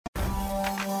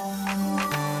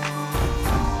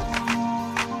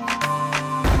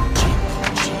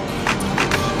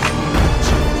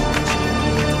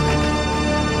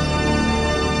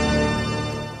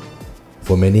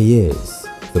For many years,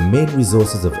 the main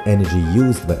resources of energy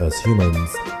used by us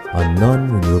humans are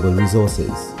non-renewable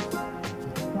resources.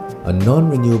 A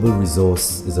non-renewable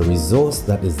resource is a resource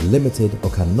that is limited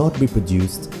or cannot be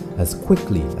produced as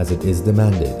quickly as it is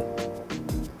demanded.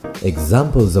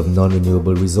 Examples of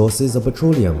non-renewable resources are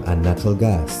petroleum and natural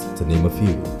gas, to name a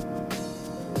few.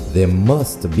 There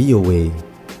must be a way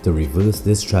to reverse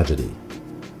this tragedy.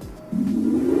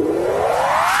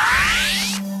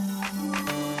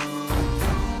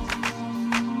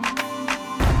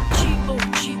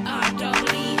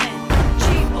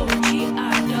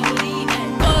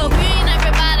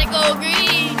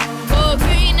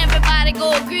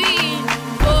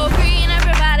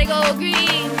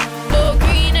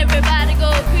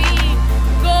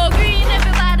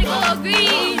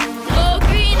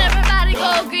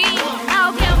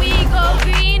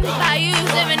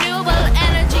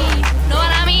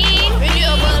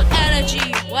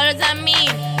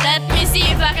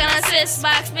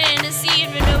 Back spinning the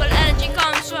seed, renewable energy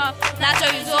comes from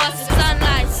natural resources,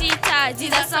 sunlight, sea tides,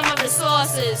 these are some of the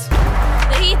sources.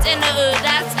 The heat in the earth,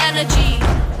 that's energy.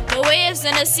 The waves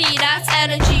in the sea, that's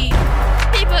energy.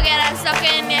 People get stuck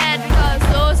in their head because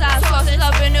those are sources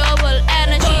of renewable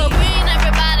energy. Go green,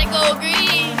 everybody go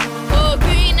green. Go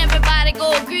green, everybody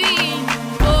go green.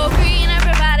 Go green,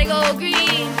 everybody go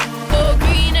green. Go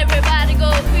green, everybody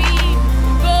go green.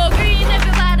 Go green,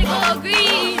 everybody go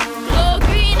green. Go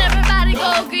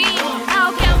green.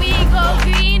 How can we go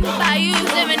green? By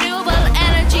using renewable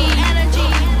energy.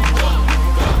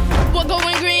 We're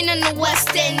going green in the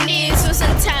West Indies with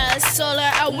some talent, solar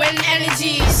and wind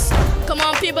energies. Come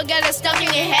on, people, get it stuck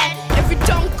in your head. If we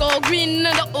don't go green,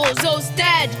 then the ozone's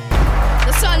dead.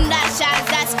 The sun that shines,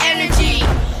 that's energy.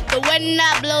 The wind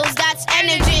that blows, that's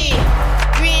energy.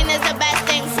 Green is the best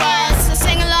thing for us. So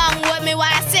sing along with me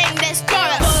while I sing this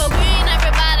chorus. Go green,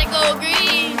 everybody go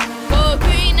green. Go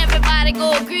green, everybody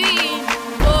go green.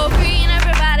 Go green,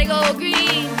 everybody go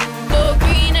green. Go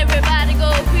green, everybody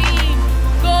go green.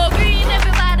 Go green,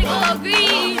 everybody go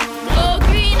green. Go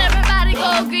green, everybody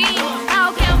go green.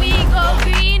 How can we go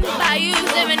green? By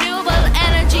using renewable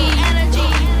energy.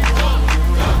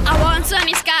 I want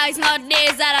sunny skies, not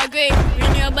days that are gray.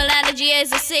 Renewable energy is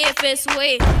the safest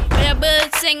way. When the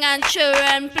birds sing and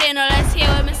children play, now let's hear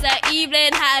what Mr.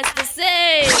 Evelyn has to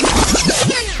say.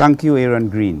 Thank you, Aaron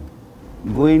Green.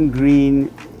 Going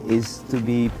green is to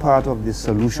be part of the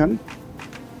solution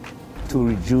to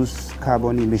reduce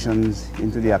carbon emissions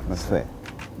into the atmosphere,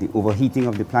 the overheating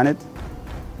of the planet,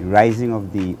 the rising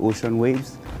of the ocean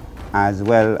waves, as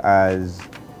well as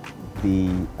the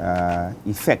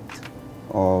effect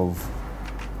of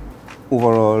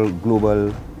overall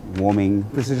global warming.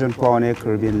 Precision Power and Air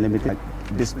Caribbean Limited,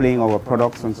 displaying our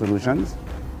products and solutions,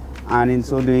 and in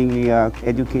so doing we are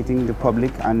educating the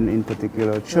public and in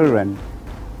particular children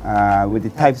with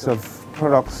the types of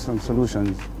products and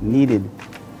solutions needed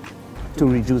to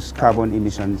reduce carbon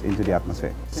emissions into the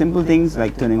atmosphere. Simple things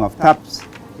like turning off taps,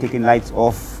 taking lights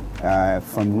off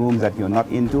from rooms that you're not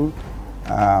into,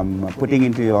 putting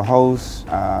into your house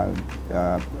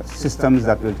systems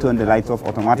that will turn the lights off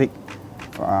automatic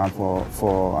for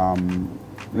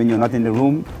when you're not in the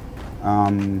room.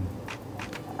 And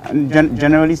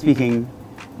generally speaking,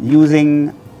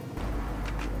 using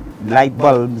light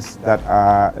bulbs that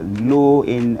are low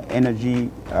in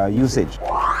energy usage.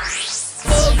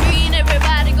 Go green,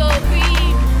 everybody go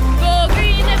green. Go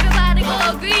green, everybody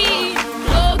go green.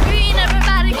 Go green,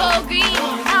 everybody go green.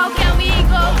 How can we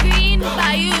go green?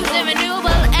 By using